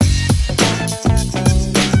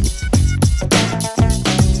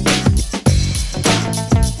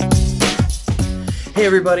Hey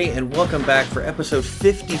everybody, and welcome back for episode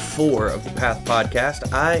 54 of the Path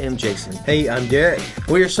Podcast. I am Jason. Hey, I'm Derek.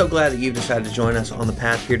 We are so glad that you've decided to join us on the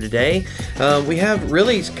path here today. We have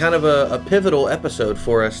really kind of a pivotal episode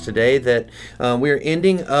for us today that we are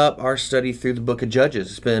ending up our study through the book of Judges.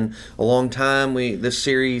 It's been a long time. This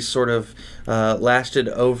series sort of lasted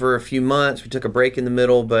over a few months. We took a break in the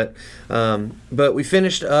middle, but we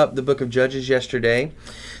finished up the book of Judges yesterday.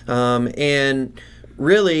 And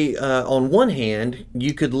really, on one hand,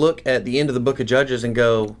 you could look at the end of the book of Judges and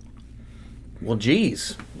go, well,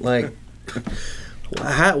 geez, like,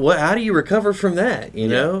 how do you recover from that, you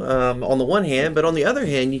know, on the one hand? But on the other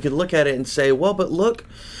hand, you could look at it and say, well, but look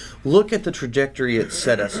at the trajectory it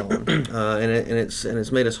set us on, and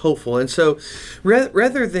it's made us hopeful. And so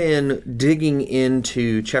rather than digging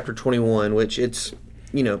into chapter 21, which it's,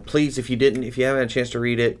 you know, please, if you haven't had a chance to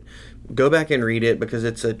read it, go back and read it, because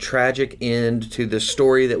it's a tragic end to the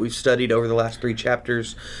story that we've studied over the last 3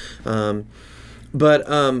 chapters. But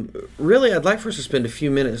really, I'd like for us to spend a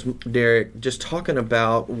few minutes, Derek, just talking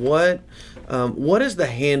about what is the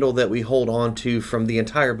handle that we hold on to from the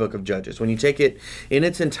entire book of Judges. When you take it in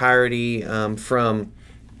its entirety, from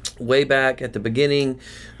way back at the beginning,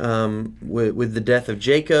 with the death of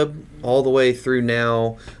Jacob, all the way through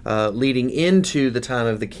now, leading into the time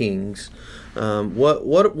of the kings.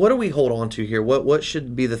 What do we hold on to here? What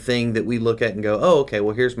should be the thing that we look at and go, oh, okay,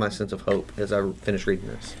 well, here's my sense of hope as I finish reading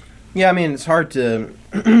this? Yeah, I mean, it's hard to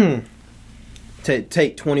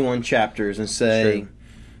take 21 chapters and say, sure,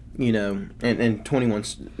 you know, and 21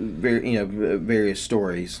 various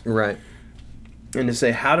stories, right? And to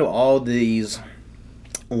say, how do all these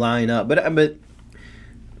line up? But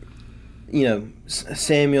you know,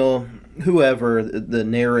 Samuel, whoever the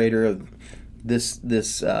narrator of this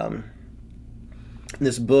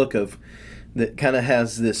book of that kind of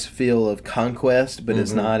has this feel of conquest, but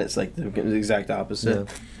it's not. It's like the exact opposite.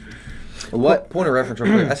 Yeah. What point of reference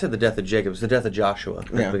real quick? I said the death of Jacob. It's the death of Joshua at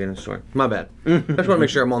the beginning of the story. My bad. I just want to make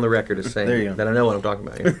sure I'm on the record as saying that I know what I'm talking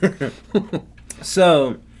about here.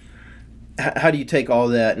 So, how do you take all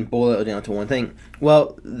that and boil it down to one thing?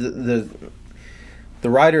 Well, the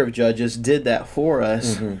writer of Judges did that for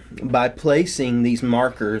us by placing these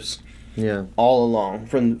markers all along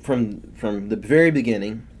from the very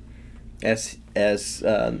beginning, as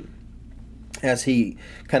he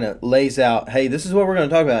kind of lays out, hey, this is what we're going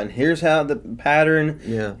to talk about, and here's how the pattern,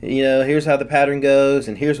 here's how the pattern goes,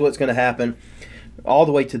 and here's what's going to happen, all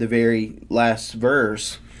the way to the very last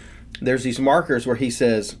verse. There's these markers where he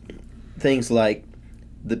says things like,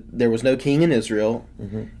 there was no king in Israel,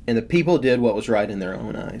 and the people did what was right in their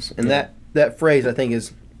own eyes. And that phrase, I think,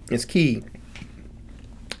 is key.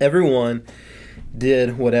 Everyone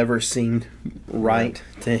did whatever seemed right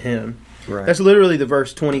to him. Right. That's literally the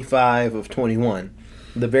verse 25 of 21,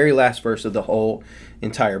 the very last verse of the whole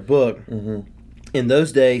entire book. In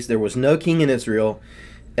those days, there was no king in Israel.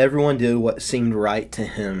 Everyone did what seemed right to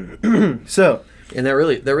him. So, and that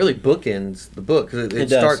really bookends the book, because it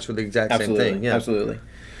starts with the exact same thing. Yeah, absolutely.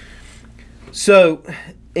 So,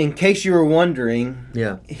 in case you were wondering,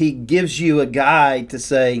 he gives you a guide to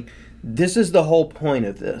say, this is the whole point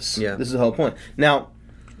of this. Yeah. This is the whole point. Now,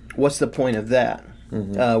 what's the point of that?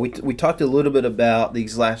 We talked a little bit about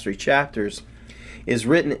these last 3 chapters is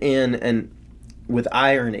written in and with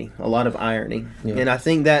irony, a lot of irony. And I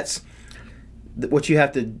think that's what you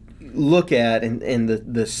have to look at, and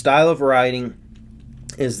the style of writing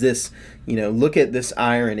is this, look at this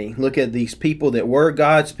irony. Look at these people that were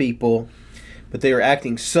God's people, but they were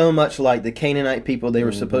acting so much like the Canaanite people they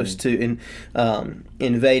were supposed to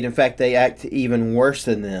invade. In fact, they act even worse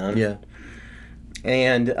than them. Yeah.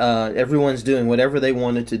 And everyone's doing whatever they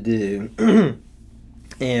wanted to do.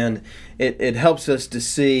 And it helps us to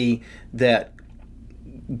see that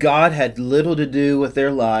God had little to do with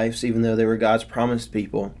their lives, even though they were God's promised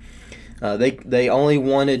people. They only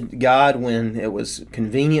wanted God when it was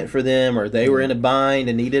convenient for them, or they were in a bind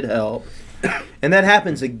and needed help. And that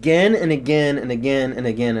happens again and again and again and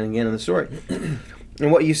again and again in the story.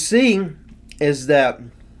 And what you see is that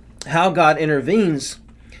how God intervenes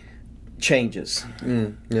changes.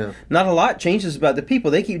 Not a lot changes about the people.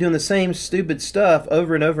 They keep doing the same stupid stuff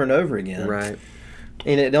over and over and over again. Right.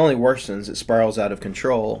 And it only worsens. It spirals out of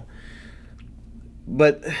control.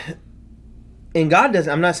 But, and God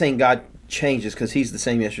doesn't, I'm not saying God changes, because He's the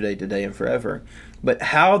same yesterday, today, and forever. But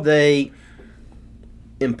how they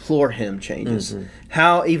implore Him changes.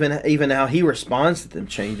 How even how He responds to them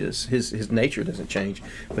changes. His nature doesn't change,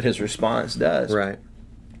 but His response does. Right.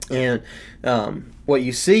 And what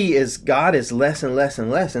you see is God is less and less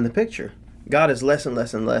and less in the picture. God is less and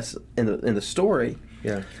less and less in the story.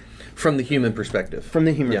 Yeah. From the human perspective. From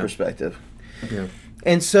the human perspective. Yeah.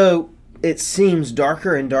 And so it seems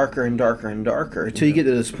darker and darker and darker and darker until you get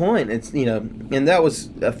to this point. It's, and that was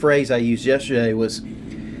a phrase I used yesterday, was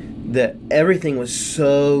that everything was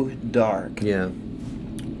so dark. Yeah.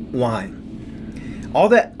 Why? All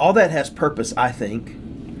that has purpose, I think,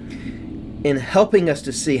 in helping us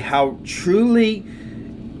to see how truly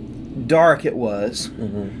dark it was,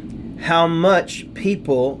 how much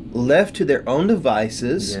people left to their own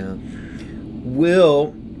devices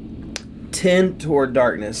will tend toward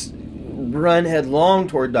darkness, run headlong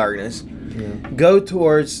toward darkness, go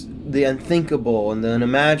towards the unthinkable and the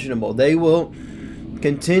unimaginable. They will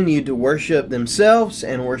continue to worship themselves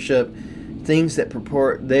and worship things that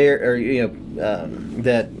purport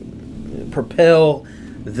that propel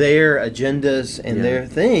their agendas and their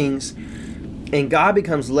things, and God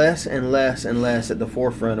becomes less and less and less at the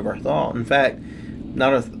forefront of our thought. In fact,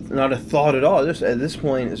 not a thought at all. At this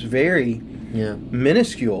point, it's very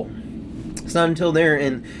minuscule. It's not until they're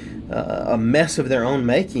in a mess of their own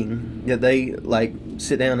making that they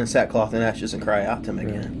sit down in sackcloth and ashes and cry out to Him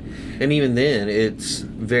again. And even then, it's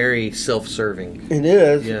very self-serving. It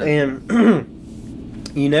is, and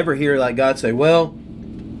you never hear God say, "Well,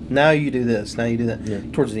 now you do this, now you do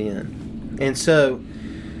that," towards the end. And so,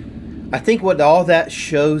 I think what all that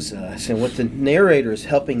shows us, and what the narrator is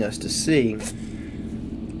helping us to see,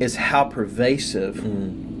 is how pervasive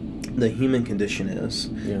the human condition is.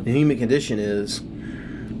 The human condition is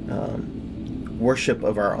worship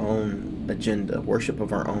of our own agenda, worship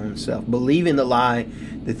of our own self, believing the lie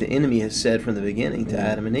that the enemy has said from the beginning to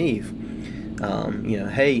Adam and Eve.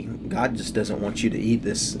 Hey, God just doesn't want you to eat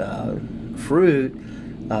this fruit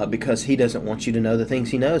because He doesn't want you to know the things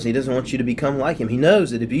He knows. He doesn't want you to become like Him. He knows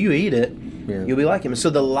that if you eat it, you'll be like Him. And so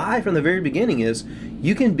the lie from the very beginning is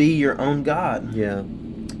you can be your own God.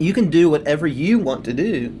 You can do whatever you want to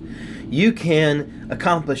do. You can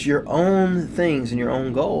accomplish your own things and your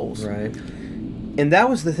own goals. Right. And that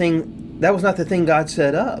was the thing. That was not the thing God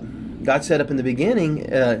set up. God set up in the beginning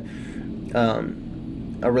a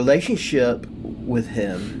relationship with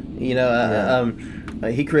Him.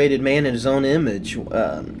 He created man in His own image.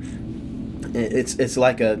 It's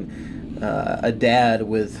like a dad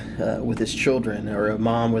with his children, or a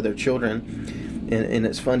mom with her children, and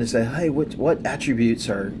it's fun to say, "Hey, what attributes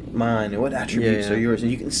are mine, and what attributes are yours?"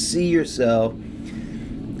 And you can see yourself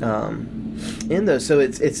in those. So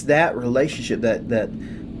it's that relationship, that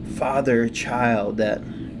father-child, that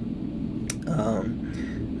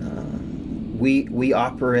we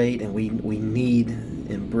operate, and we need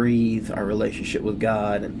and breathe our relationship with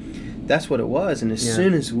God, and that's what it was. And as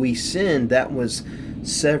soon as we sinned, that was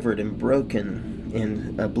severed and broken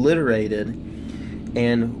and obliterated,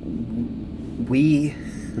 and we,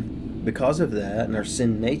 because of that and our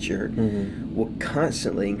sin nature, will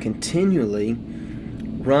constantly and continually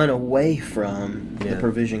run away from the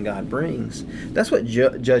provision God brings. That's what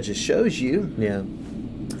Judges shows you.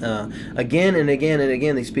 Again and again and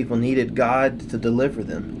again, these people needed God to deliver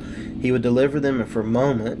them. He would deliver them, and for a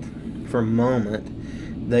moment,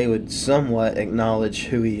 they would somewhat acknowledge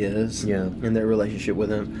who He is in their relationship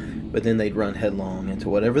with Him, but then they'd run headlong into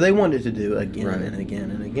whatever they wanted to do again and again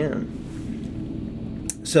and again.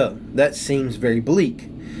 So that seems very bleak.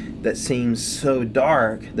 That seems so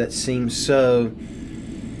dark. That seems so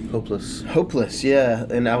hopeless. Yeah.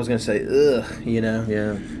 And I was going to say,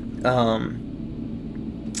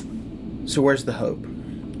 so where's the hope?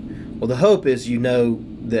 Well, the hope is,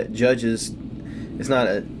 that Judges is not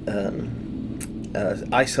a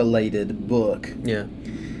isolated book.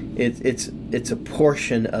 It's a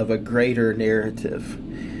portion of a greater narrative.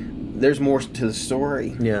 There's more to the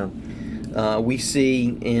story. We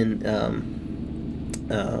see in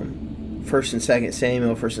 1st and 2nd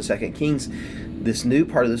Samuel, 1st and 2nd Kings, this new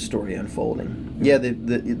part of the story unfolding.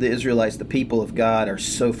 The Israelites, the people of God, are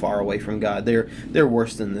so far away from God. They're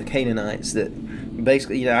worse than the Canaanites. That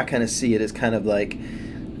basically, I kind of see it as kind of like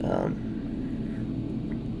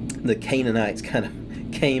the Canaanites kind of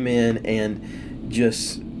came in and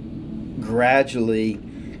just gradually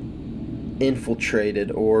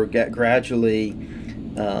infiltrated, or got gradually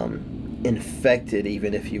infected,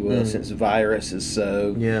 even, if you will, since virus is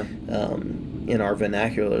so in our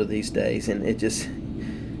vernacular these days, and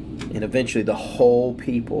eventually the whole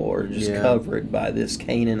people are just covered by this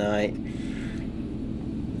Canaanite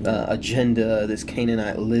agenda, this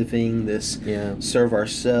Canaanite living, this serve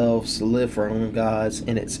ourselves, live for our own gods,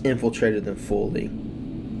 and it's infiltrated them fully.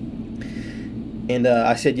 And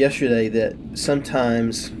I said yesterday that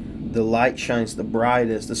sometimes the light shines the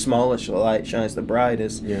brightest, the smallest light shines the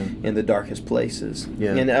brightest in the darkest places.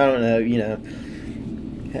 And I don't know,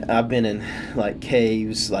 I've been in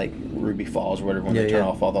caves, Ruby Falls or whatever when they turn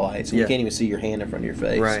off all the lights. And you can't even see your hand in front of your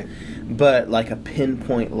face. Right. But like a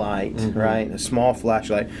pinpoint light, right? A small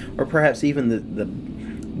flashlight, or perhaps even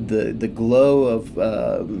the glow of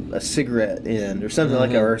a cigarette end or something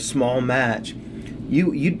like that, or a small match.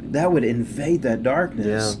 You that would invade that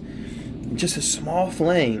darkness. Yeah. Just a small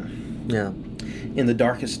flame. Yeah. In the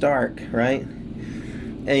darkest dark, right?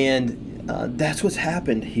 And that's what's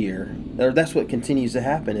happened here, or that's what continues to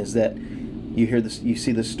happen. Is that you hear this? You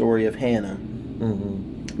see the story of Hannah,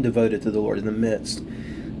 devoted to the Lord in the midst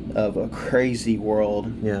of a crazy world,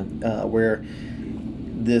 where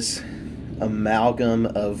this amalgam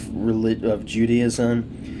of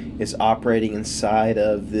Judaism is operating inside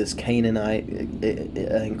of this Canaanite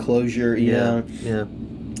enclosure, you know,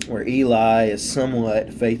 where Eli is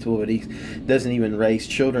somewhat faithful, but he doesn't even raise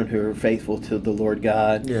children who are faithful to the Lord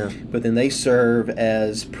God. Yeah. But then they serve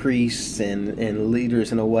as priests and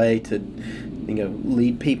leaders in a way to,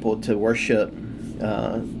 lead people to worship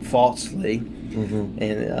falsely.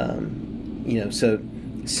 And so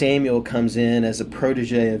Samuel comes in as a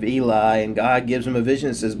protege of Eli, and God gives him a vision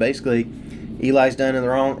that says basically, Eli's done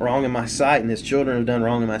wrong in my sight, and his children have done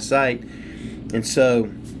wrong in my sight, and so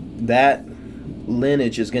that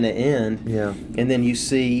lineage is going to end. Yeah. And then you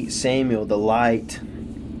see Samuel, the light,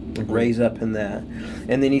 raise up in that,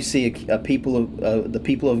 and then you see the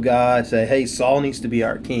people of God say, "Hey, Saul needs to be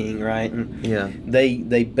our king," right? And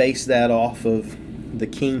they base that off of the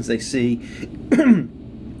kings they see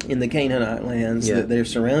in the Canaanite lands that they're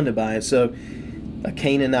surrounded by. So a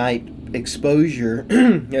Canaanite exposure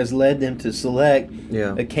has led them to select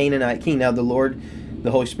a Canaanite king. Now the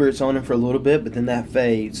Holy Spirit's on him for a little bit, but then that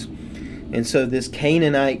fades. And so this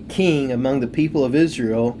Canaanite king among the people of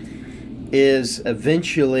Israel is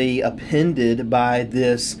eventually appended by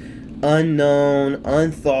this unknown,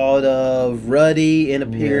 unthought of, ruddy in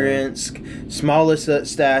appearance, smallest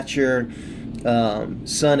stature,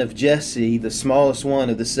 son of Jesse, the smallest one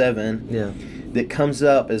of the seven, that comes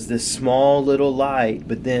up as this small little light,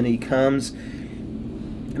 but then he comes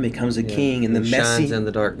and becomes a king in the messy. He shines in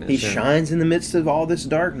the darkness. He shines in the midst of all this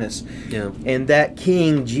darkness. Yeah. And that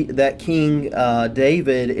king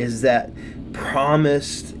David is that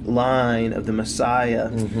promised line of the Messiah.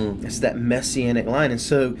 It's that messianic line, and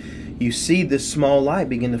so you see this small light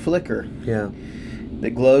begin to flicker. Yeah.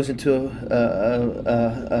 That glows into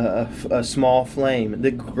a small flame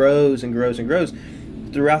that grows and grows and grows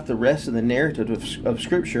throughout the rest of the narrative of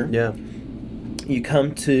Scripture. Yeah. You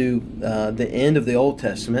come to the end of the Old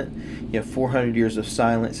Testament. You have 400 years of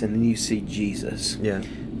silence, and then you see Jesus. Yeah.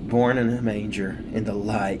 Born in a manger, and the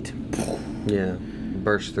light. Yeah.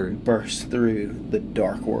 Burst through the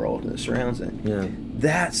dark world that surrounds it. Yeah.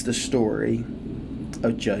 That's the story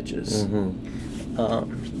of Judges.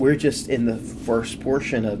 We're just in the first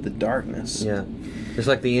portion of the darkness. Yeah. It's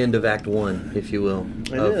like the end of Act 1, if you will.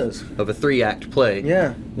 It is. Of a 3-act play.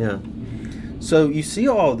 Yeah. Yeah. So you see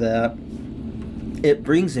all that. It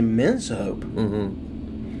brings immense hope.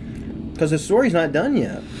 Because the story's not done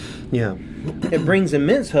yet. Yeah. It brings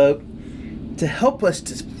immense hope to help us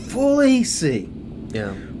to fully see.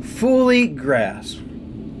 Yeah. Fully grasp.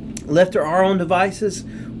 Left to our own devices,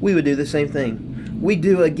 we would do the same thing. We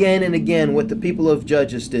do again and again what the people of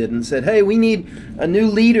Judges did and said, hey, we need a new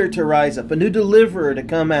leader to rise up, a new deliverer to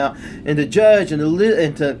come out and to judge and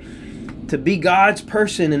to be God's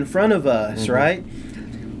person in front of us, right?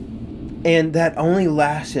 And that only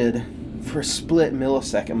lasted for a split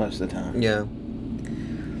millisecond most of the time. Yeah.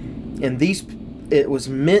 And it was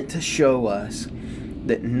meant to show us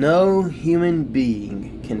that no human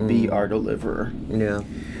being can be our deliverer. Yeah.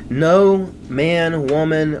 No man,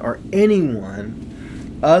 woman, or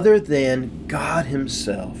anyone other than God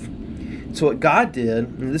Himself. So what God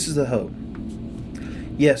did, and this is the hope.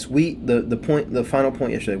 Yes, the final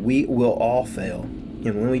point yesterday, we will all fail.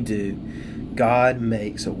 And when we do, God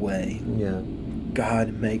makes a way. Yeah.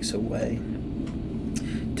 God makes a way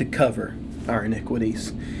to cover our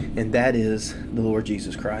iniquities. And that is the Lord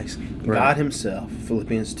Jesus Christ. Right. God Himself.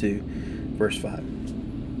 Philippians 2, verse 5.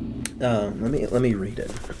 Let me read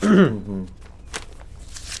it.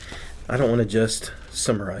 I don't want to just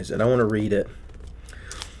summarize it. I want to read it.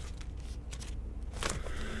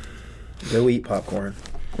 Go eat popcorn.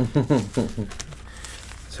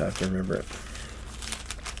 So I have to remember it.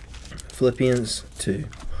 Philippians 2.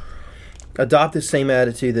 Adopt the same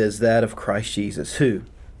attitude as that of Christ Jesus, who,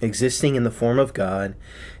 existing in the form of God,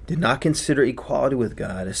 did not consider equality with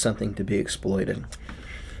God as something to be exploited.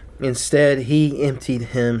 Instead, He emptied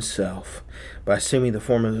Himself by assuming the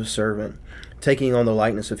form of a servant, taking on the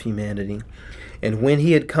likeness of humanity. And when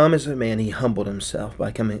he had come as a man, he humbled himself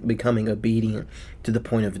by becoming obedient to the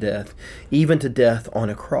point of death, even to death on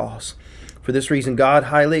a cross. For this reason, God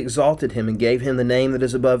highly exalted him and gave him the name that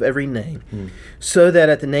is above every name, so that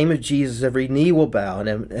at the name of Jesus every knee will bow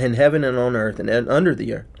in heaven and on earth and under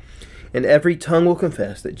the earth, and every tongue will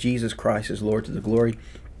confess that Jesus Christ is Lord, to the glory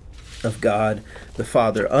of God the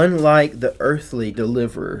Father. Unlike the earthly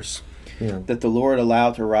deliverers that the Lord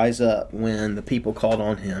allowed to rise up when the people called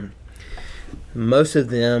on him, most of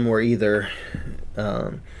them were either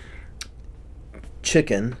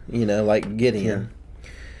chicken, like Gideon,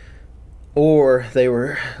 or they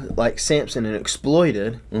were like Samson and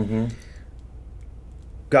exploited.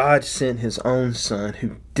 God sent his own son,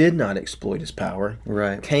 who did not exploit his power,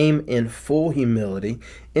 came in full humility,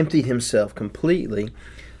 emptied himself completely,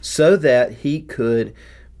 so that he could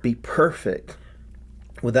be perfect,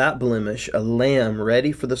 without blemish, a lamb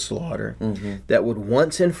ready for the slaughter, that would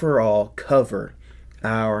once and for all cover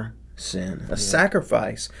our sin. A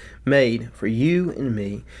sacrifice made for you and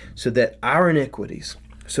me, so that our iniquities,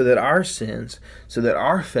 so that our sins, so that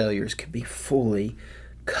our failures could be fully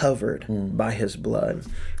covered by his blood,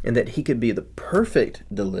 and that he could be the perfect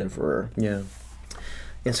deliverer.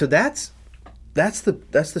 And so that's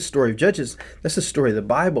the story of Judges. That's the story of the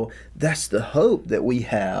Bible. That's the hope that we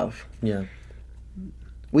have.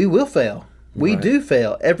 We will fail. We do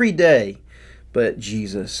fail every day, but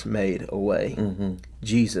Jesus made a way.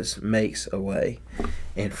 Jesus makes a way,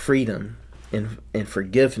 and freedom and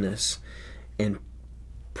forgiveness and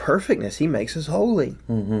perfectness, he makes us holy,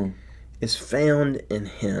 is found in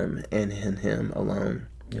him and in him alone.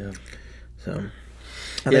 So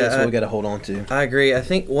I think that's what we got to hold on to. I agree. I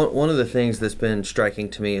think one of the things that's been striking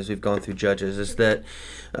to me as we've gone through Judges is that,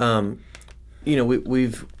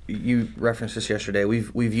 you referenced this yesterday.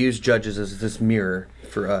 We've used Judges as this mirror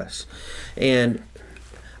for us, and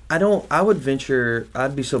I'd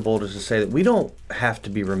be so bold as to say that we don't have to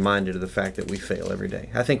be reminded of the fact that we fail every day.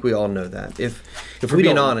 I think we all know that. If we're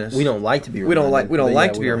being honest, we don't like to be reminded. We don't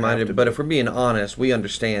like to be reminded, but if we're being honest, we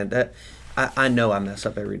understand that I know I mess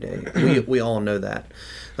up every day. We all know that.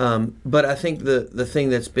 But I think the thing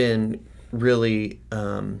that's been really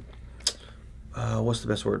what's the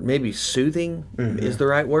best word? Maybe soothing is the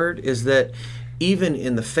right word, is that even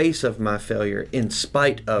in the face of my failure, in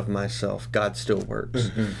spite of myself, God still works.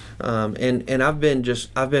 And I've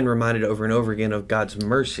been reminded over and over again of God's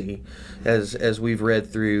mercy as we've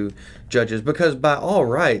read through Judges, because by all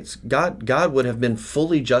rights, God would have been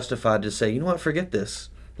fully justified to say, you know what, forget this.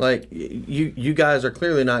 Like, you guys are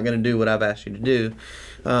clearly not going to do what I've asked you to do.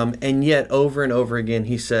 And yet, over and over again,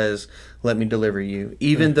 he says, let me deliver you.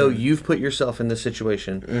 Even though you've put yourself in this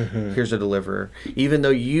situation, here's a deliverer. Even though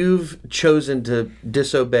you've chosen to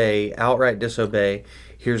outright disobey,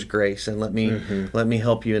 here's grace, and let me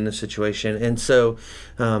help you in this situation. And so,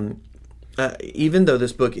 even though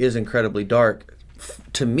this book is incredibly dark,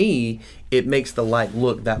 to me, it makes the light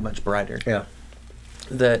look that much brighter.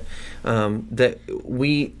 That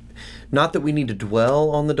we, not that we need to dwell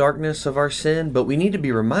on the darkness of our sin, but we need to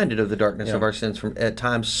be reminded of the darkness of our sins at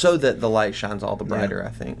times, so that the light shines all the brighter. I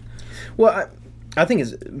think. Well, I think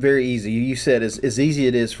it's very easy. You said as easy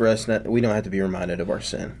it is for us, we don't have to be reminded of our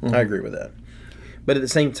sin. I agree with that. But at the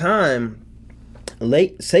same time,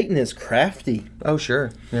 Satan is crafty. Oh,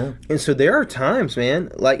 sure. Yeah. And so there are times,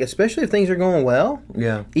 man, like especially if things are going well.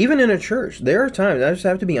 Even in a church, there are times, I just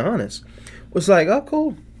have to be honest. It's like, oh,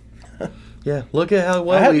 cool. Look at how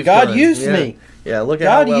well we've God done. used me. Look at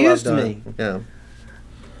God how well used I've me. done.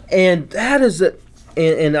 And that is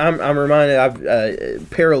and I'm reminded,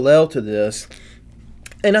 parallel to this,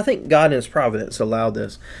 and I think God in His providence allowed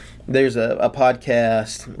this. There's a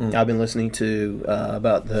podcast I've been listening to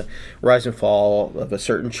about the rise and fall of a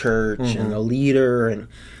certain church and a leader, and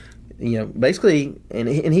basically, and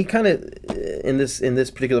he kind of in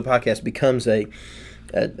this particular podcast becomes a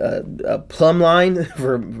plumb line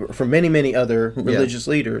for many other religious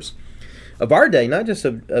leaders of our day, not just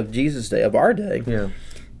of Jesus' day, of our day,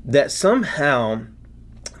 that somehow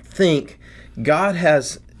think God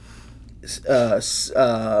has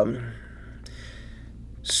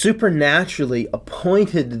supernaturally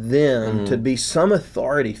appointed them to be some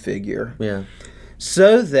authority figure,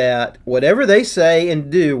 so that whatever they say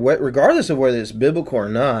and do, regardless of whether it's biblical or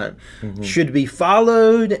not, should be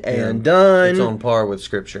followed and done. It's on par with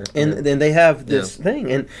Scripture. And then they have this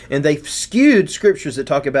thing, and they've skewed scriptures that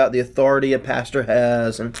talk about the authority a pastor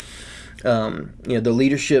has, and the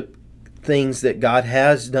leadership things that God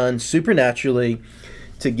has done supernaturally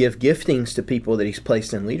to give giftings to people that He's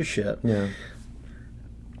placed in leadership.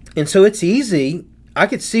 And so it's easy, I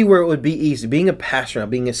could see where it would be easy. Being a pastor,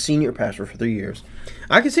 being a senior pastor for 3 years,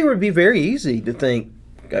 I could see where it would be very easy to think,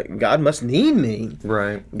 God must need me.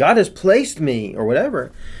 Right. God has placed me, or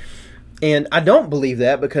whatever. And I don't believe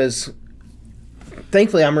that, because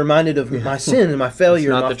thankfully I'm reminded of my sin and my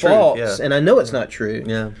failure and my faults. Yeah. And I know it's not true.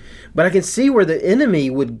 Yeah. But I can see where the enemy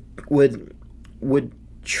would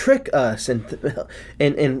trick us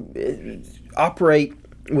and operate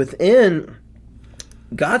within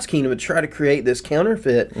God's kingdom to try to create this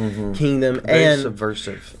counterfeit kingdom. Very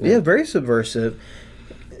subversive. Yeah, very subversive.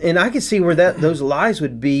 And I can see where those lies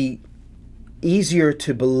would be easier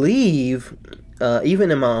to believe,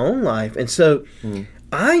 even in my own life. And so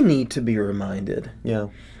I need to be reminded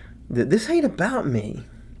that this ain't about me.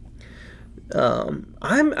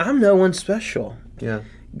 I'm no one special. Yeah.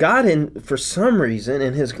 God, for some reason,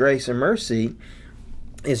 in His grace and mercy,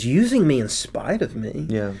 is using me in spite of me.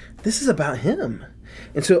 Yeah. This is about Him.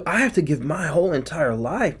 And so I have to give my whole entire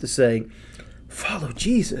life to say, follow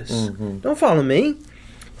Jesus. Don't follow me.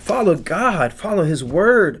 Follow God. Follow His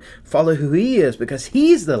Word. Follow who He is, because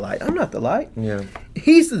He's the light. I'm not the light. Yeah.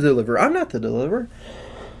 He's the deliverer. I'm not the deliverer.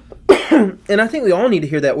 And I think we all need to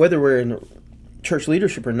hear that, whether we're in church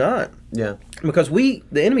leadership or not. Yeah. Because the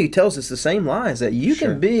enemy tells us the same lies, that you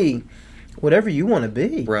can be whatever you want to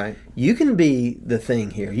be. Right. You can be the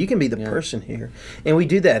thing here. You can be the person here. And we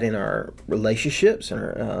do that in our relationships,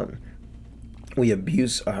 and we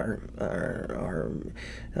abuse our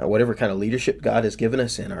whatever kind of leadership God has given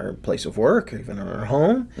us in our place of work, even in our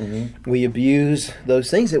home. We abuse those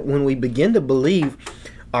things, that when we begin to believe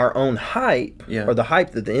our own hype, or the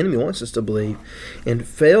hype that the enemy wants us to believe, and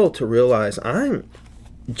fail to realize I'm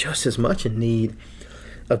just as much in need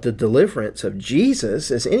of the deliverance of Jesus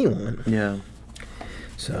as anyone. Yeah.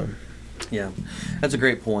 So. Yeah. That's a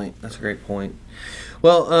great point.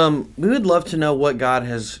 Well, we would love to know what God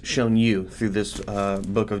has shown you through this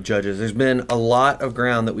book of Judges. There's been a lot of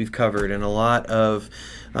ground that we've covered, and a lot of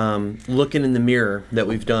looking in the mirror that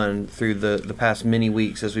we've done through the past many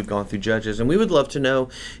weeks as we've gone through Judges. And we would love to know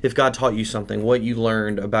if God taught you something, what you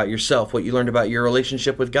learned about yourself, what you learned about your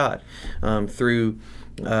relationship with God through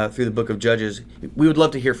the book of Judges. We would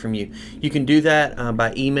love to hear from you. You can do that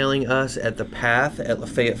by emailing us at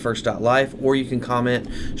thepath@lafayettefirst.life, or you can comment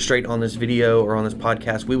straight on this video or on this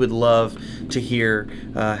podcast. We would love to hear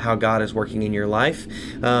how God is working in your life.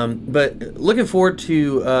 But looking forward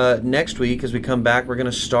to next week as we come back. We're going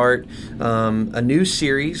to start a new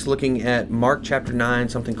series looking at Mark chapter 9,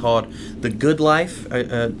 something called The Good Life,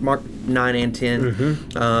 Mark 9 and 10.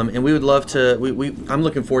 And we would love to, I'm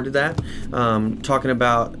looking forward to that, talking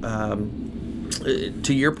about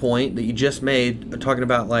to your point that you just made, talking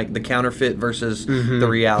about like the counterfeit versus the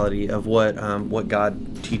reality of what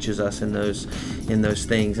God teaches us in those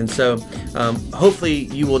things. And so hopefully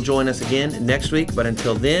you will join us again next week. But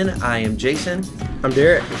until then, I am Jason. I'm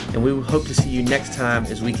Derek. And we hope to see you next time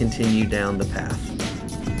as we continue down the path.